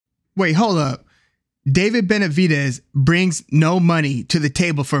Wait, hold up. David Benavidez brings no money to the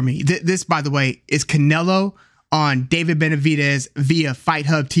table for me. This, by the way, is Canelo on David Benavidez via Fight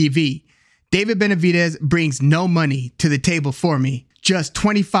Hub TV. David Benavidez brings no money to the table for me. Just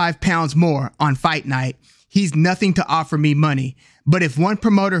 25 pounds more on fight night. He's nothing to offer me money. But if one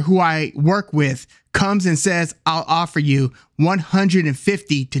promoter who I work with comes and says, I'll offer you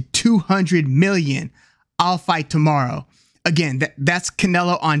 150 to 200 million, I'll fight tomorrow. Again, that's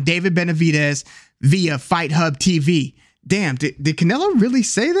Canelo on David Benavidez via Fight Hub TV. Damn, did Canelo really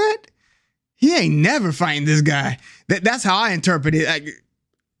say that? He ain't never fighting this guy. That's how I interpret it. Like,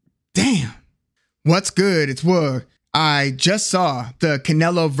 damn. What's good? It's Woog. I just saw the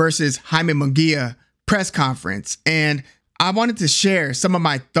Canelo versus Jaime Munguia press conference, and I wanted to share some of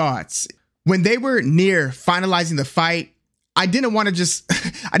my thoughts. When they were near finalizing the fight, I didn't want to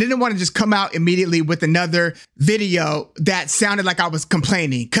just come out immediately with another video that sounded like I was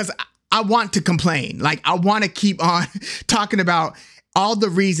complaining, because I want to complain. Like, I want to keep on talking about all the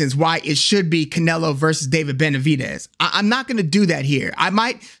reasons why it should be Canelo versus David Benavidez. I'm not going to do that here. I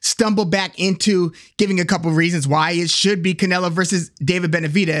might stumble back into giving a couple of reasons why it should be Canelo versus David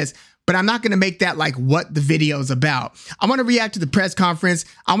Benavidez, but I'm not going to make that like what the video is about. I want to react to the press conference.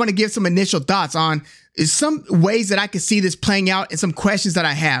 I want to give some initial thoughts on some ways that I could see this playing out and some questions that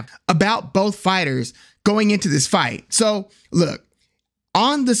I have about both fighters going into this fight. So look,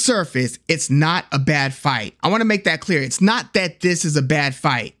 on the surface, it's not a bad fight. I want to make that clear. It's not that this is a bad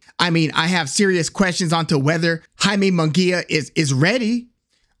fight. I mean, I have serious questions onto whether Jaime Munguia is ready.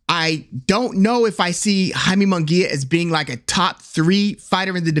 I don't know if I see Jaime Munguia as being like a top 3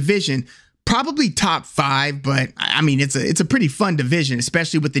 fighter in the division. Probably top 5, but I mean, it's a pretty fun division,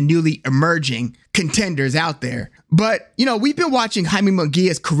 especially with the newly emerging contenders out there. But, you know, we've been watching Jaime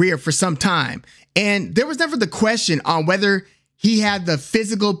Munguia's career for some time, and there was never the question on whether he had the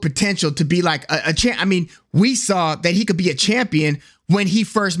physical potential to be like a champ. I mean, we saw that he could be a champion when he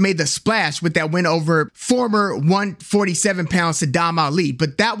first made the splash with that win over former 147-pound Saddam Ali.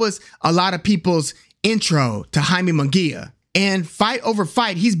 But that was a lot of people's intro to Jaime Munguia. And fight over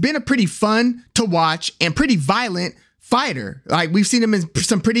fight, he's been a pretty fun to watch and pretty violent fighter. Like, we've seen him in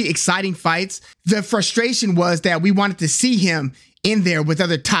some pretty exciting fights. The frustration was that we wanted to see him in there with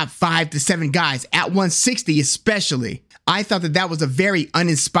other top 5 to 7 guys at 160 especially. I thought that was a very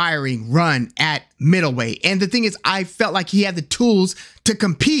uninspiring run at middleweight. And the thing is, I felt like he had the tools to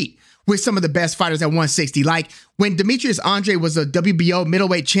compete with some of the best fighters at 160. Like, when Demetrius Andre was a WBO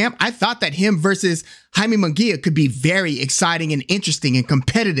middleweight champ, I thought that him versus Jaime Munguia could be very exciting and interesting and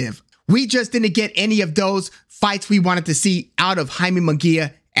competitive. We just didn't get any of those fights we wanted to see out of Jaime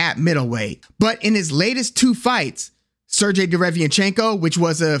Munguia at middleweight. But in his latest 2 fights, Sergey Derevianchenko, which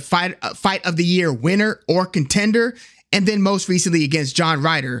was a fight of the year winner or contender, and then most recently against John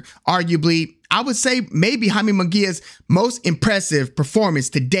Ryder, arguably, I would say maybe Jaime Munguia's most impressive performance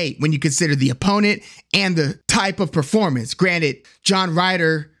to date when you consider the opponent and the type of performance. Granted, John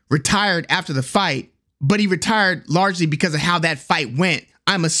Ryder retired after the fight, but he retired largely because of how that fight went.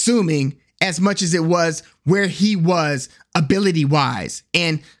 I'm assuming as much as it was where he was ability-wise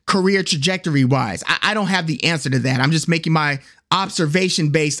and career trajectory-wise. I don't have the answer to that. I'm just making my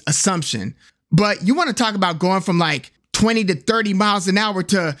observation-based assumption. But you want to talk about going from like 20 to 30 miles an hour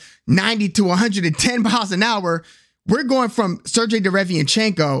to 90 to 110 miles an hour. We're going from Sergey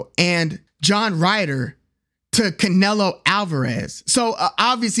Derevianchenko and John Ryder to Canelo Alvarez. So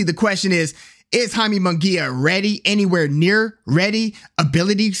obviously the question is Jaime Munguia ready, anywhere near ready,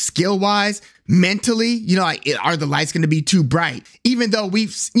 ability, skill-wise, mentally? You know, like, are the lights going to be too bright? Even though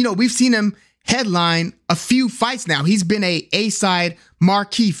we've seen him headline a few fights now. He's been a A-side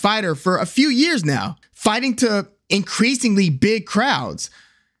marquee fighter for a few years now, fighting to increasingly big crowds.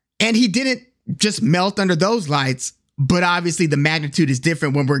 And he didn't just melt under those lights, but obviously the magnitude is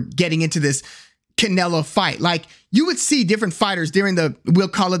different when we're getting into this Canelo fight. Like, you would see different fighters during we'll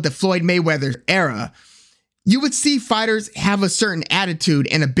call it the Floyd Mayweather era. You would see fighters have a certain attitude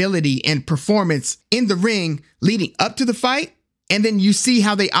and ability and performance in the ring leading up to the fight. And then you see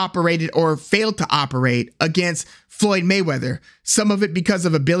how they operated or failed to operate against Floyd Mayweather. Some of it because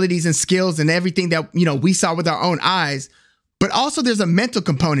of abilities and skills and everything that, you know, we saw with our own eyes. But also there's a mental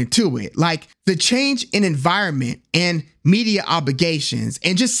component to it, like the change in environment and media obligations,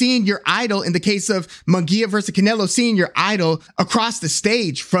 and just seeing your idol, in the case of Munguia versus Canelo, seeing your idol across the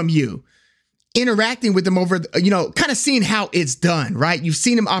stage from you, interacting with them over, you know, kind of seeing how it's done, right? You've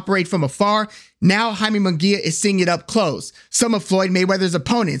seen him operate from afar. Now Jaime Munguia is seeing it up close. Some of Floyd Mayweather's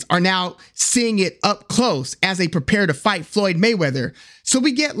opponents are now seeing it up close as they prepare to fight Floyd Mayweather. So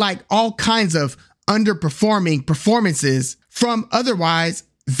we get like all kinds of underperforming performances from otherwise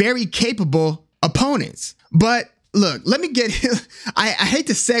very capable opponents. But look, let me get, I hate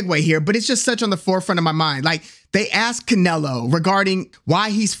to segue here, but it's just such on the forefront of my mind. Like, they asked Canelo regarding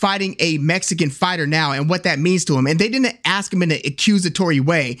why he's fighting a Mexican fighter now and what that means to him. And they didn't ask him in an accusatory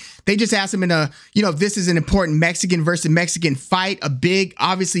way. They just asked him in a, this is an important Mexican versus Mexican fight,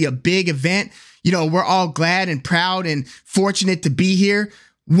 obviously a big event. We're all glad and proud and fortunate to be here.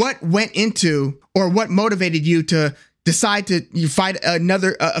 What went into, or what motivated you to decide to fight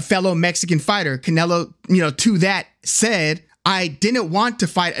a fellow Mexican fighter? Canelo, to that said, I didn't want to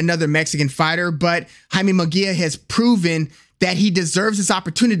fight another Mexican fighter, but Jaime Munguia has proven that he deserves this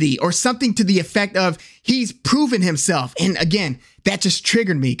opportunity, or something to the effect of he's proven himself. And again, that just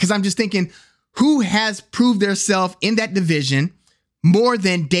triggered me, because I'm just thinking, who has proved themselves in that division more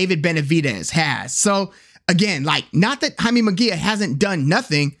than David Benavidez has? So again, like, not that Jaime Munguia hasn't done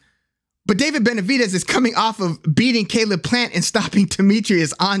nothing, but David Benavidez is coming off of beating Caleb Plant and stopping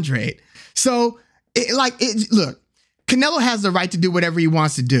Demetrius Andrade. So look, Canelo has the right to do whatever he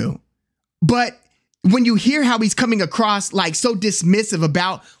wants to do. But when you hear how he's coming across like so dismissive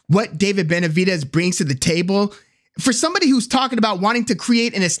about what David Benavidez brings to the table, for somebody who's talking about wanting to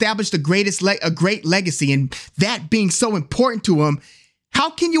create and establish a great legacy, and that being so important to him, how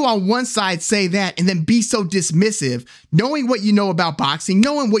can you on one side say that and then be so dismissive, knowing what you know about boxing,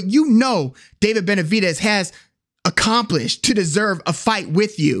 knowing what David Benavidez has accomplished to deserve a fight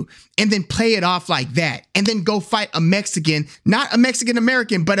with you, and then play it off like that, and then go fight a Mexican, not a Mexican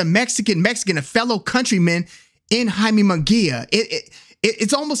American, but a Mexican, a fellow countryman in Jaime Munguia?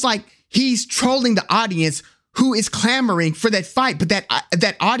 It's almost like he's trolling the audience who is clamoring for that fight. But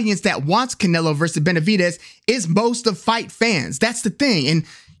that audience that wants Canelo versus Benavidez is most of fight fans. That's the thing. And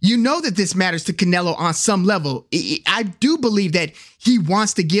that this matters to Canelo on some level. I do believe that he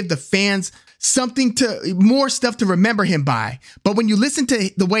wants to give the fans more stuff to remember him by. But when you listen to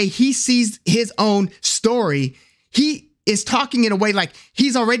the way he sees his own story, he is talking in a way like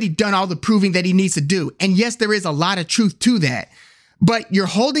he's already done all the proving that he needs to do. And yes, there is a lot of truth to that. But you're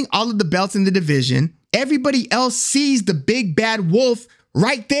holding all of the belts in the division. Everybody else sees the big bad wolf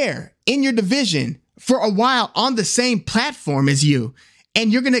right there in your division for a while on the same platform as you.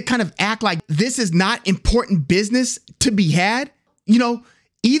 And you're going to kind of act like this is not important business to be had.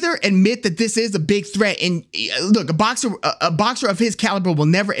 Either admit that this is a big threat. And look, a boxer of his caliber will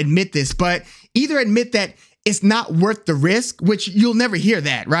never admit this, but either admit that it's not worth the risk, which you'll never hear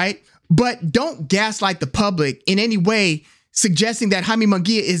that, right? But don't gaslight the public in any way, suggesting that Jaime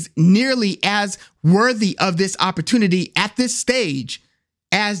Munguia is nearly as worthy of this opportunity at this stage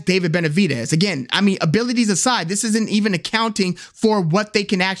as David Benavidez. Again, I mean, abilities aside, this isn't even accounting for what they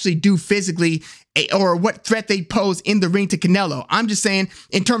can actually do physically or what threat they pose in the ring to Canelo. I'm just saying,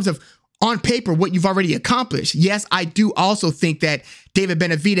 in terms of on paper, what you've already accomplished. Yes, I do also think that David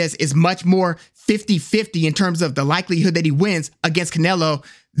Benavidez is much more 50-50 in terms of the likelihood that he wins against Canelo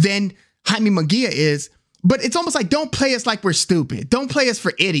than Jaime Munguia is. But it's almost like, don't play us like we're stupid. Don't play us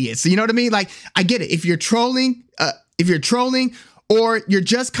for idiots. You know what I mean? Like, I get it. If you're trolling, or you're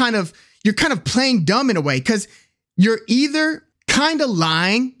just kind of playing dumb in a way, because you're either kind of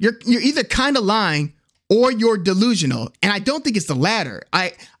lying, you're either kind of lying, or you're delusional. And I don't think it's the latter.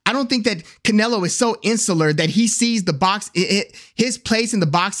 I don't think that Canelo is so insular that he sees his place in the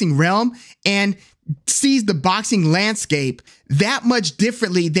boxing realm and sees the boxing landscape that much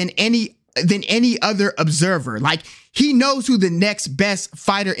differently than any other observer. Like, he knows who the next best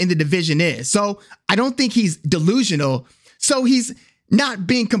fighter in the division is. So I don't think he's delusional. So he's not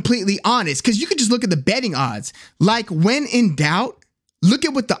being completely honest, because you could just look at the betting odds. Like, when in doubt, look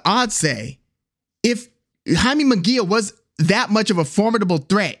at what the odds say. If Jaime Munguia was that much of a formidable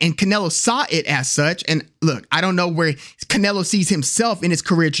threat and Canelo saw it as such, and look, I don't know where Canelo sees himself in his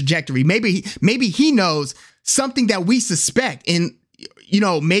career trajectory. Maybe he knows something that we suspect, and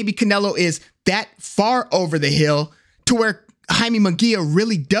maybe Canelo is that far over the hill to where Jaime Munguia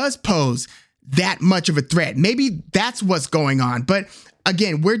really does pose that much of a threat. Maybe that's what's going on. But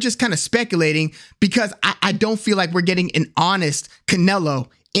again, we're just kind of speculating, because I don't feel like we're getting an honest Canelo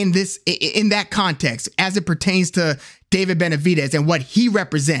in that context as it pertains to David Benavidez and what he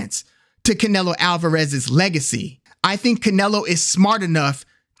represents to Canelo Alvarez's legacy. I think Canelo is smart enough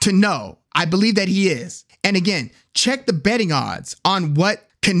to know. I believe that he is. And again, check the betting odds on what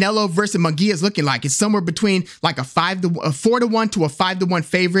Canelo versus Munguia is looking like. It's somewhere between like a 4-1 to a 5-1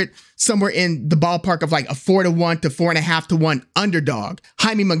 favorite, somewhere in the ballpark of like a 4-1 to 4.5-1 underdog.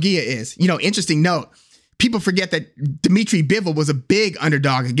 Jaime Munguia is. Interesting note. People forget that Dimitri Bivol was a big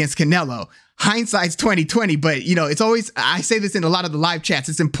underdog against Canelo. Hindsight's 20/20, but it's always, I say this in a lot of the live chats,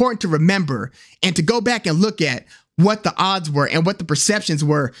 it's important to remember and to go back and look at what the odds were and what the perceptions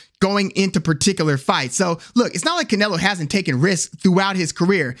were going into particular fights. So look, it's not like Canelo hasn't taken risks throughout his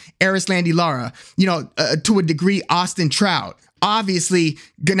career. Landy Lara, to a degree, Austin Trout, obviously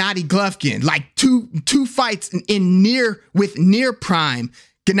Gennady Golovkin, like two fights with near prime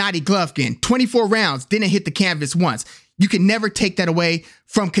Gennady Golovkin, 24 rounds, didn't hit the canvas once. You can never take that away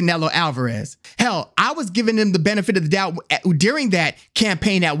from Canelo Alvarez. Hell, I was giving him the benefit of the doubt during that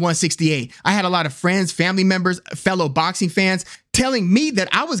campaign at 168. I had a lot of friends, family members, fellow boxing fans telling me that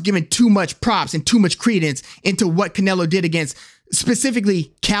I was giving too much props and too much credence into what Canelo did against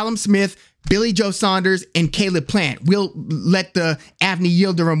specifically Callum Smith, Billy Joe Saunders, and Caleb Plant. We'll let the Avni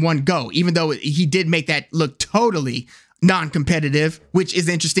Yildirim one go, even though he did make that look totally non-competitive, which is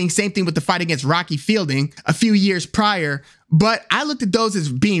interesting. Same thing with the fight against Rocky Fielding a few years prior. But I looked at those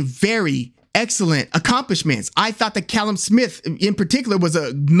as being very excellent accomplishments. I thought that Callum Smith in particular was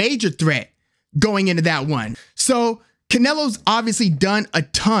a major threat going into that one. So Canelo's obviously done a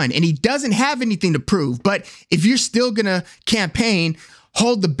ton and he doesn't have anything to prove. But if you're still going to campaign,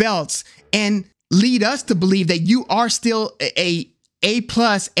 hold the belts, and lead us to believe that you are still A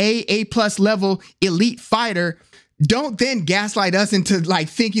plus level elite fighter, don't then gaslight us into like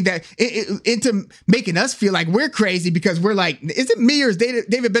thinking that into making us feel like we're crazy because we're like, is it me or is David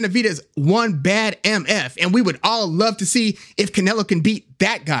Benavidez one bad MF? And we would all love to see if Canelo can beat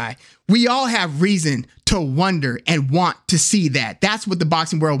that guy. We all have reason to wonder and want to see that. That's what the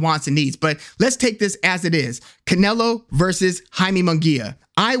boxing world wants and needs. But let's take this as it is. Canelo versus Jaime Munguia.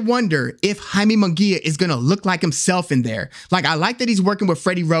 I wonder if Jaime Munguia is going to look like himself in there. Like, I like that he's working with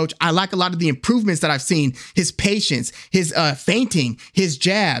Freddie Roach. I like a lot of the improvements that I've seen. His patience, his feinting, his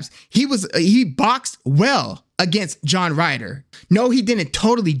jabs. He boxed well against John Ryder. No, he didn't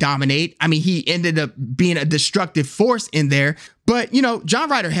totally dominate. I mean, he ended up being a destructive force in there. But, John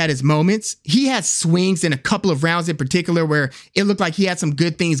Ryder had his moments. He had swings in a couple of rounds in particular where it looked like he had some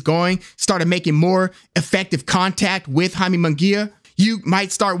good things going, started making more effective contact with Jaime Munguia. You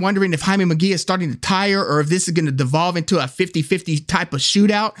might start wondering if Jaime Munguia is starting to tire or if this is going to devolve into a 50-50 type of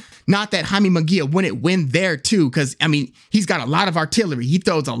shootout. Not that Jaime Munguia wouldn't win there too, because, I mean, he's got a lot of artillery. He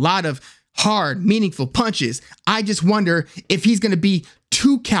throws a lot of hard, meaningful punches. I just wonder if he's going to be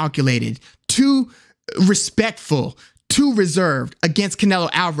too calculated, too respectful, too reserved against Canelo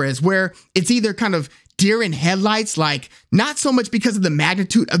Alvarez, where it's either kind of deer in headlights, like not so much because of the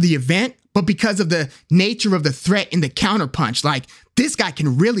magnitude of the event, but because of the nature of the threat in the counterpunch. Like, this guy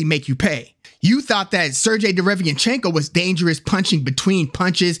can really make you pay. You thought that Sergey Derevianchenko was dangerous, punching between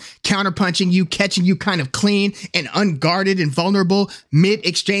punches, counterpunching you, catching you kind of clean and unguarded and vulnerable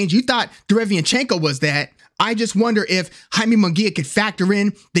mid-exchange. You thought Derevianchenko was that. I just wonder if Jaime Munguia could factor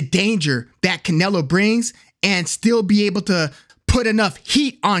in the danger that Canelo brings and still be able to put enough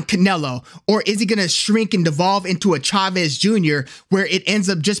heat on Canelo, or is he going to shrink and devolve into a Chavez Jr. where it ends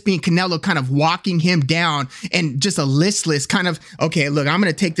up just being Canelo kind of walking him down and just a listless kind of, okay, look, I'm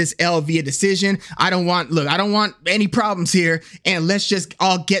going to take this L via decision. I don't want any problems here, and let's just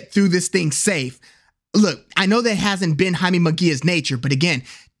all get through this thing safe. Look, I know that hasn't been Jaime Munguia's nature, but again,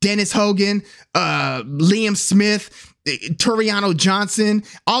 Dennis Hogan, Liam Smith, Toriano Johnson,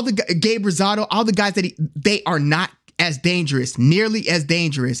 all the Gabe Rosado, all the guys that they are not as dangerous, nearly as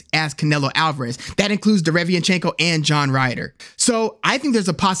dangerous as Canelo Alvarez. That includes Derevianchenko and John Ryder. So I think there's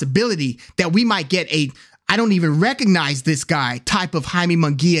a possibility that we might get a, I don't even recognize this guy type of Jaime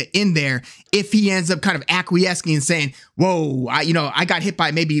Munguia in there if he ends up kind of acquiescing and saying, whoa, I got hit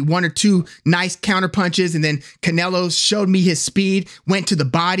by maybe one or two nice counter punches, and then Canelo showed me his speed, went to the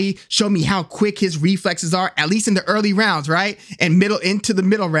body, showed me how quick his reflexes are, at least in the early rounds, right? And into the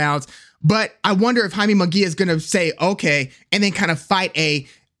middle rounds. But I wonder if Jaime Munguia is going to say, okay, and then kind of fight a,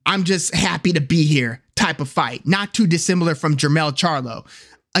 I'm just happy to be here type of fight. Not too dissimilar from Jermell Charlo.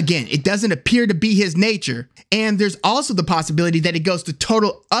 Again, it doesn't appear to be his nature. And there's also the possibility that it goes the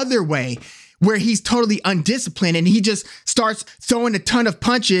total other way, where he's totally undisciplined and he just starts throwing a ton of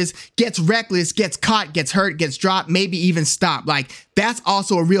punches, gets reckless, gets caught, gets hurt, gets dropped, maybe even stopped. Like, that's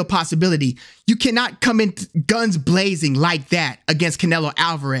also a real possibility. You cannot come in guns blazing like that against Canelo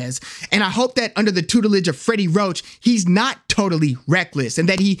Alvarez. And I hope that under the tutelage of Freddie Roach, he's not totally reckless and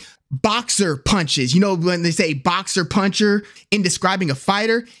that he boxer punches. When they say boxer puncher in describing a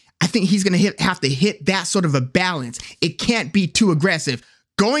fighter, I think he's going to have to hit that sort of a balance. It can't be too aggressive.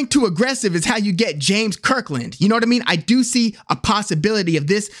 Going too aggressive is how you get James Kirkland. You know what I mean? I do see a possibility of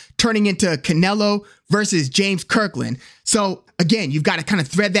this turning into Canelo versus James Kirkland. So again, you've got to kind of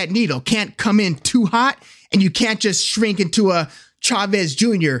thread that needle. Can't come in too hot, and you can't just shrink into a Chavez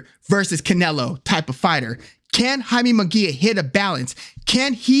Jr. versus Canelo type of fighter. Can Jaime Munguia hit a balance?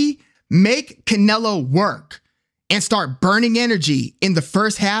 Can he make Canelo work and start burning energy in the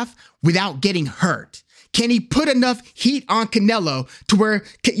first half without getting hurt? Can he put enough heat on Canelo to where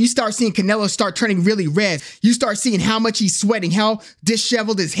you start seeing Canelo start turning really red? You start seeing how much he's sweating, how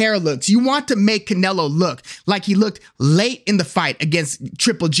disheveled his hair looks. You want to make Canelo look like he looked late in the fight against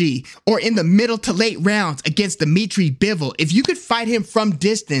Triple G or in the middle to late rounds against Dimitri Bivol. If you could fight him from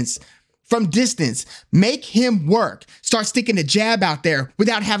distance, make him work. Start sticking a jab out there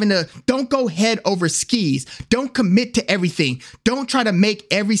without having to, don't go head over skis. Don't commit to everything. Don't try to make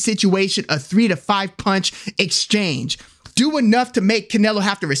every situation a 3 to 5 punch exchange. Do enough to make Canelo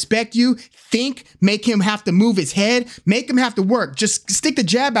have to respect you. Think, make him have to move his head, make him have to work. Just stick the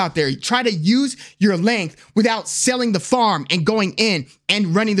jab out there. Try to use your length without selling the farm and going in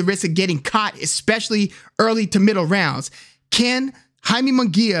and running the risk of getting caught, especially early to middle rounds. Can Jaime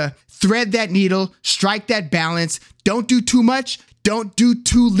Munguia thread that needle, strike that balance? Don't do too much, don't do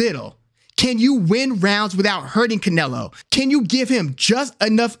too little. Can you win rounds without hurting Canelo? Can you give him just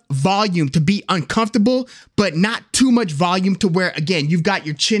enough volume to be uncomfortable, but not too much volume to where, again, you've got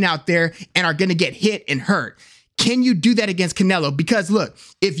your chin out there and are gonna get hit and hurt? Can you do that against Canelo? Because look,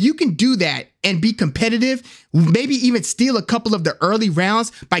 if you can do that and be competitive, maybe even steal a couple of the early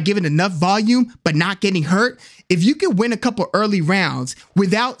rounds by giving enough volume but not getting hurt, if you can win a couple early rounds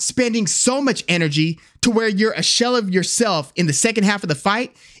without spending so much energy to where you're a shell of yourself in the second half of the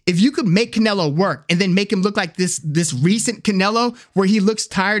fight, if you could make Canelo work and then make him look like this recent Canelo where he looks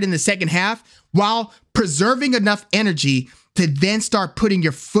tired in the second half while preserving enough energy to then start putting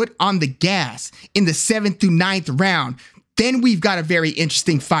your foot on the gas in the 7th through 9th round, then we've got a very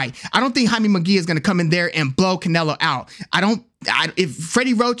interesting fight. I don't think Jaime Munguia is going to come in there and blow Canelo out. If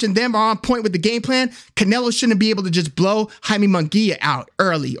Freddie Roach and them are on point with the game plan, Canelo shouldn't be able to just blow Jaime Munguia out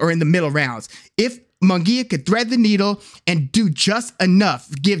early or in the middle rounds. If Munguia could thread the needle and do just enough,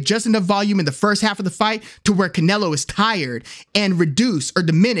 give just enough volume in the first half of the fight to where Canelo is tired and reduce or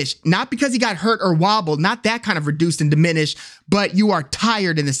diminish, not because he got hurt or wobbled, not that kind of reduced and diminished, but you are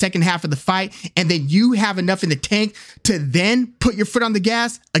tired in the second half of the fight and then you have enough in the tank to then put your foot on the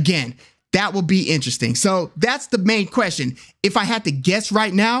gas, again, that will be interesting. So that's the main question. If I had to guess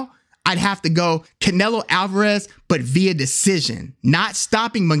right now, I'd have to go Canelo Alvarez, but via decision, not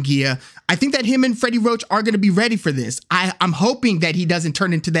stopping Munguia. I think that him and Freddie Roach are going to be ready for this. I'm hoping that he doesn't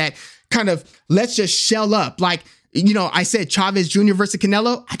turn into that kind of, let's just shell up. Like, you know, I said Chavez Jr. versus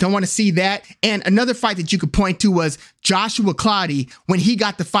Canelo. I don't want to see that. And another fight that you could point to was Joshua Clottey when he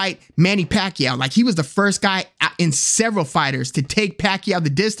got to fight Manny Pacquiao. Like, he was the first guy in several fighters to take Pacquiao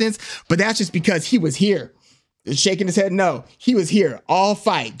the distance, but that's just because he was here. Shaking his head, no. He was here all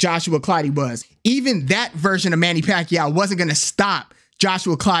fight, Joshua Clottey was. Even that version of Manny Pacquiao wasn't going to stop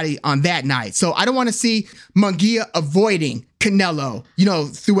Joshua Clottey on that night. So I don't want to see Munguia avoiding Canelo, you know,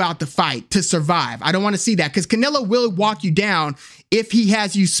 throughout the fight to survive. I don't want to see that because Canelo will walk you down if he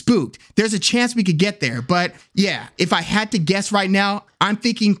has you spooked. There's a chance we could get there. But yeah, if I had to guess right now, I'm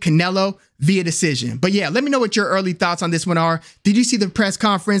thinking Canelo via decision. But yeah, let me know what your early thoughts on this one are. Did you see the press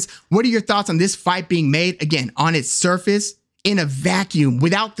conference? What are your thoughts on this fight being made? Again, on its surface, in a vacuum,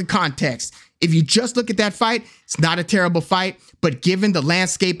 without the context. If you just look at that fight, it's not a terrible fight, but given the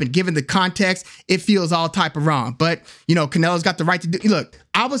landscape and given the context, it feels all type of wrong. But, you know, Canelo's got the right to do. Look,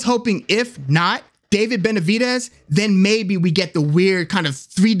 I was hoping if not David Benavidez, then maybe we get the weird kind of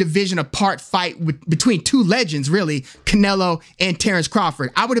 3-division apart fight between two legends, really, Canelo and Terrence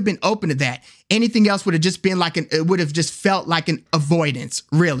Crawford. I would have been open to that. Anything else would have just been like it would have just felt like an avoidance,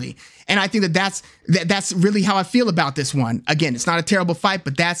 really. And I think that's really how I feel about this one. Again, it's not a terrible fight,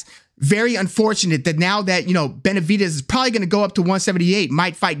 but that's very unfortunate that now that, you know, Benavidez is probably going to go up to 178,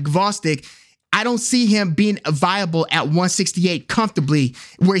 might fight Gvozdyk. I don't see him being viable at 168 comfortably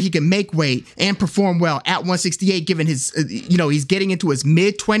where he can make weight and perform well at 168, given his, you know, he's getting into his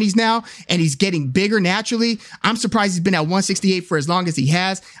mid-20s now and he's getting bigger naturally. I'm surprised he's been at 168 for as long as he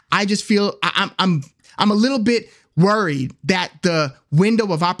has. I just feel I'm a little bit worried that the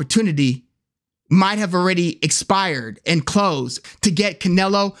window of opportunity might have already expired and closed to get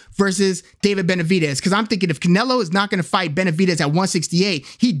Canelo versus David Benavidez. Because I'm thinking if Canelo is not going to fight Benavidez at 168,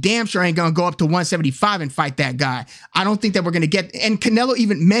 he damn sure ain't going to go up to 175 and fight that guy. I don't think that we're going to get, and Canelo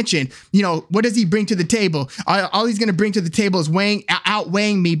even mentioned, you know, what does he bring to the table? All he's going to bring to the table is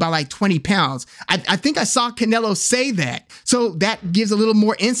outweighing me by like 20 pounds. I think I saw Canelo say that. So that gives a little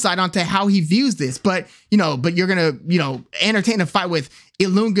more insight onto how he views this. But, you know, but you're going to, you know, entertain a fight with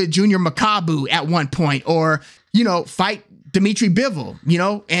Ilunga Jr. Makabu at one point, or, you know, fight Dimitri Bivol, you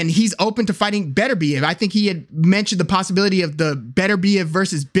know, and he's open to fighting Beterbiev. I think he had mentioned the possibility of the Beterbiev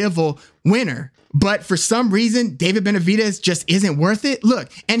versus Bivol winner. But for some reason, David Benavidez just isn't worth it. Look,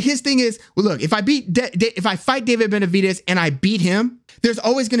 and his thing is, well, look, if I fight David Benavidez and I beat him, there's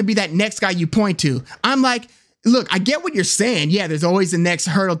always going to be that next guy you point to. I'm like, look, I get what you're saying. Yeah, there's always the next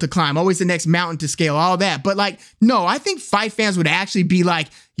hurdle to climb, always the next mountain to scale, all that. But like, no, I think fight fans would actually be like,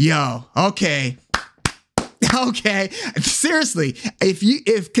 yo, okay. Okay, seriously,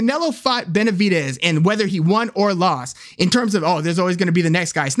 if Canelo fought Benavidez and whether he won or lost, in terms of, oh, there's always going to be the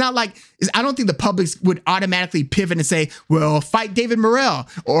next guy. It's not like, I don't think the public would automatically pivot and say, well, fight David Morrell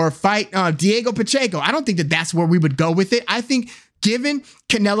or fight Diego Pacheco. I don't think that that's where we would go with it. I think given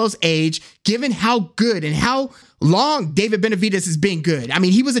Canelo's age, given how good and how long David Benavidez has been good. I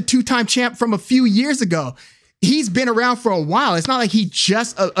mean, he was a two-time champ from a few years ago. He's been around for a while. It's not like he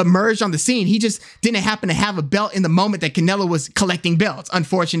just emerged on the scene. He just didn't happen to have a belt in the moment that Canelo was collecting belts,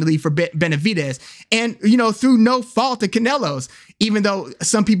 unfortunately for Benavidez. And, you know, through no fault of Canelo's, even though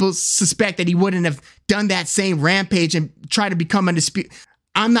some people suspect that he wouldn't have done that same rampage and try to become undisputed.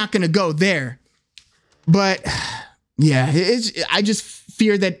 I'm not going to go there. But, yeah, I just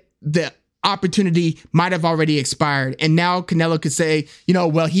fear that the opportunity might have already expired. And now Canelo could say, you know,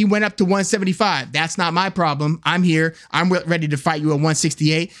 well, he went up to 175. That's not my problem. I'm here. I'm ready to fight you at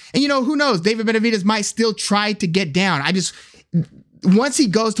 168. And, you know, who knows? David Benavidez might still try to get down. Once he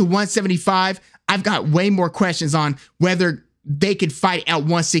goes to 175, I've got way more questions on whether they could fight at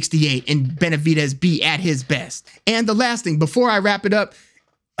 168 and Benavidez be at his best. And the last thing, before I wrap it up,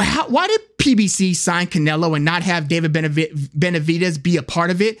 why did PBC sign Canelo and not have David Benavidez be a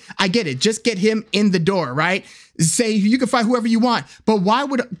part of it? I get it. Just get him in the door, right? Say you can fight whoever you want. But why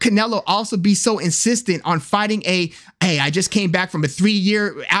would Canelo also be so insistent on fighting hey, I just came back from a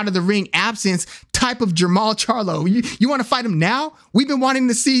 3-year out of the ring absence type of Jermall Charlo? You want to fight him now? We've been wanting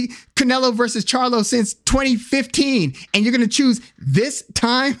to see Canelo versus Charlo since 2015. And you're going to choose this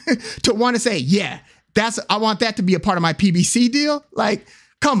time to want to say, yeah, I want that to be a part of my PBC deal? Like,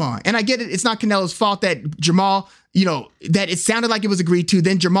 come on. And I get it. It's not Canelo's fault that Jermall, you know, that it sounded like it was agreed to.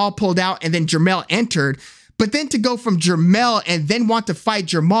 Then Jermall pulled out and then Jermell entered. But then to go from Jermell and then want to fight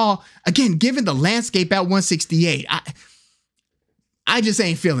Jermall, again, given the landscape at 168, I just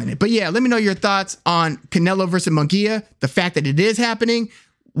ain't feeling it. But yeah, let me know your thoughts on Canelo versus Munguia, the fact that it is happening,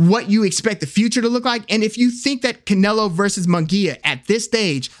 what you expect the future to look like, and if you think that Canelo versus Munguia at this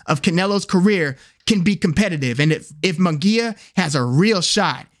stage of Canelo's career can be competitive, and if Munguia has a real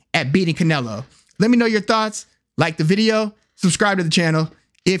shot at beating Canelo. Let me know your thoughts. Like the video, subscribe to the channel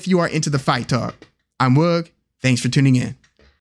if you are into the fight talk. I'm Woog. Thanks for tuning in.